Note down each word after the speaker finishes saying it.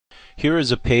Here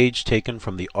is a page taken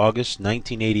from the August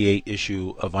 1988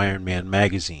 issue of Iron Man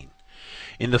magazine.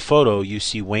 In the photo you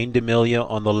see Wayne DeMilia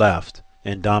on the left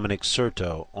and Dominic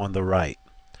Certo on the right.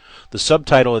 The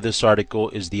subtitle of this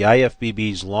article is "The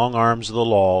IFBB's Long Arms of the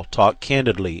Law Talk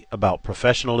Candidly About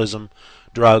Professionalism,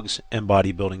 Drugs, and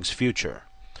Bodybuilding's Future."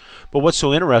 But what's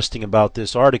so interesting about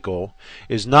this article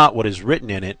is not what is written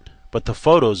in it, but the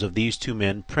photos of these two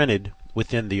men printed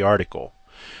within the article.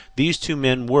 These two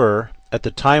men were, at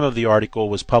the time of the article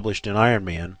was published in Iron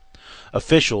Man,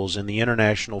 officials in the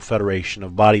International Federation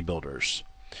of Bodybuilders.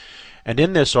 And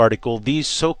in this article, these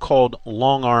so-called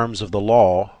long arms of the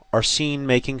law are seen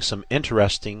making some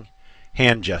interesting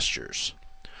hand gestures.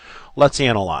 Let's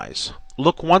analyze.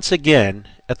 Look once again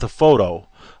at the photo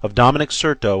of Dominic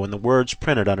Certo and the words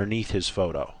printed underneath his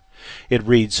photo. It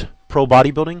reads, "Pro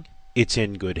bodybuilding, it's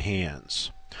in good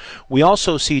hands." We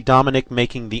also see Dominic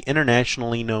making the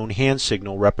internationally known hand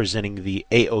signal representing the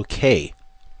AOK.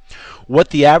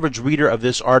 What the average reader of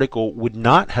this article would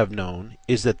not have known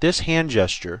is that this hand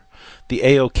gesture, the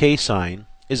AOK sign,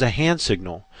 is a hand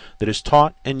signal that is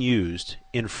taught and used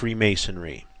in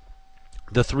Freemasonry.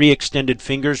 The three extended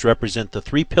fingers represent the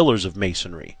three pillars of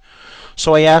Masonry.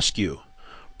 So I ask you,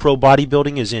 pro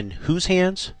bodybuilding is in whose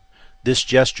hands? This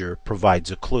gesture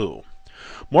provides a clue.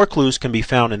 More clues can be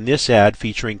found in this ad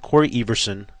featuring Corey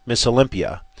Everson, Miss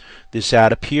Olympia. This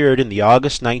ad appeared in the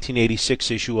August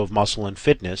 1986 issue of Muscle and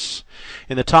Fitness.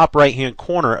 In the top right-hand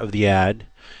corner of the ad,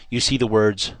 you see the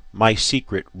words, "My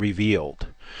Secret Revealed."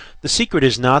 The secret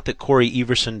is not that Corey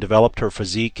Everson developed her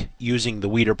physique using the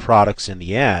Weider products in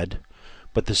the ad,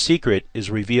 but the secret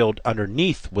is revealed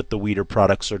underneath what the Weider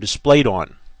products are displayed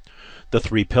on, the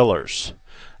three pillars.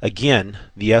 Again,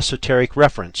 the esoteric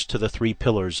reference to the three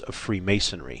pillars of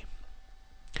Freemasonry.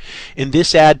 In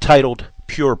this ad titled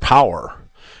 "Pure Power,"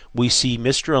 we see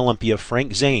Mr. Olympia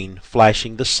Frank Zane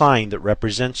flashing the sign that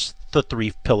represents the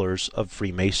three pillars of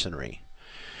Freemasonry.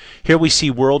 Here we see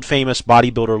world-famous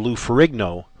bodybuilder Lou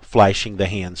Ferrigno flashing the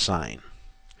hand sign.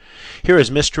 Here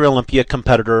is Mr. Olympia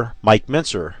competitor Mike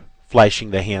Mentzer flashing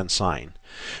the hand sign.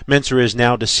 Mentzer is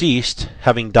now deceased,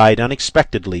 having died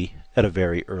unexpectedly at a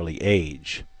very early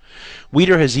age.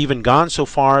 Weider has even gone so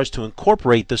far as to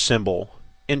incorporate the symbol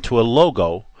into a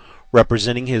logo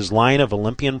representing his line of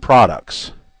Olympian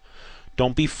products.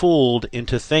 Don't be fooled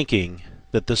into thinking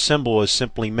that the symbol is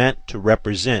simply meant to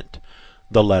represent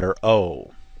the letter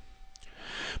O.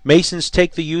 Masons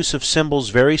take the use of symbols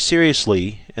very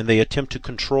seriously, and they attempt to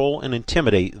control and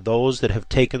intimidate those that have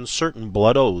taken certain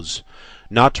blood oaths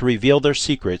not to reveal their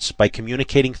secrets by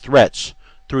communicating threats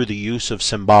through the use of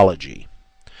symbology.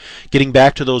 Getting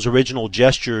back to those original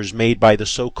gestures made by the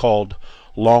so-called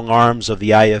long arms of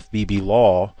the IFBB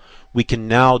law, we can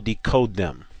now decode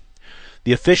them.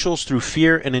 The officials, through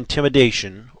fear and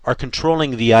intimidation, are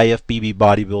controlling the IFBB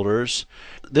bodybuilders.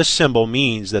 This symbol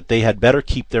means that they had better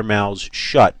keep their mouths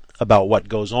shut about what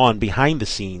goes on behind the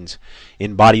scenes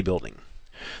in bodybuilding.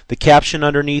 The caption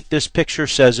underneath this picture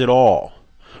says it all.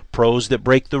 Pros that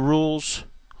break the rules,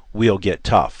 we'll get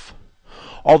tough.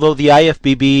 Although the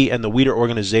IFBB and the Weider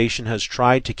organization has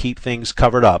tried to keep things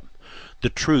covered up, the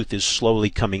truth is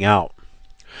slowly coming out.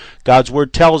 God's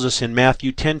word tells us in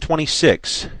Matthew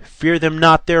 10:26, "Fear them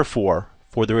not therefore,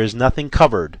 for there is nothing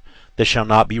covered that shall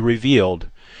not be revealed,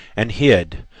 and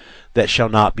hid that shall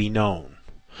not be known."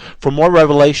 For more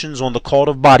revelations on the cult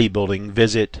of bodybuilding,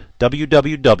 visit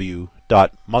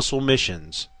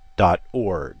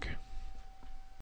www.musclemissions.org.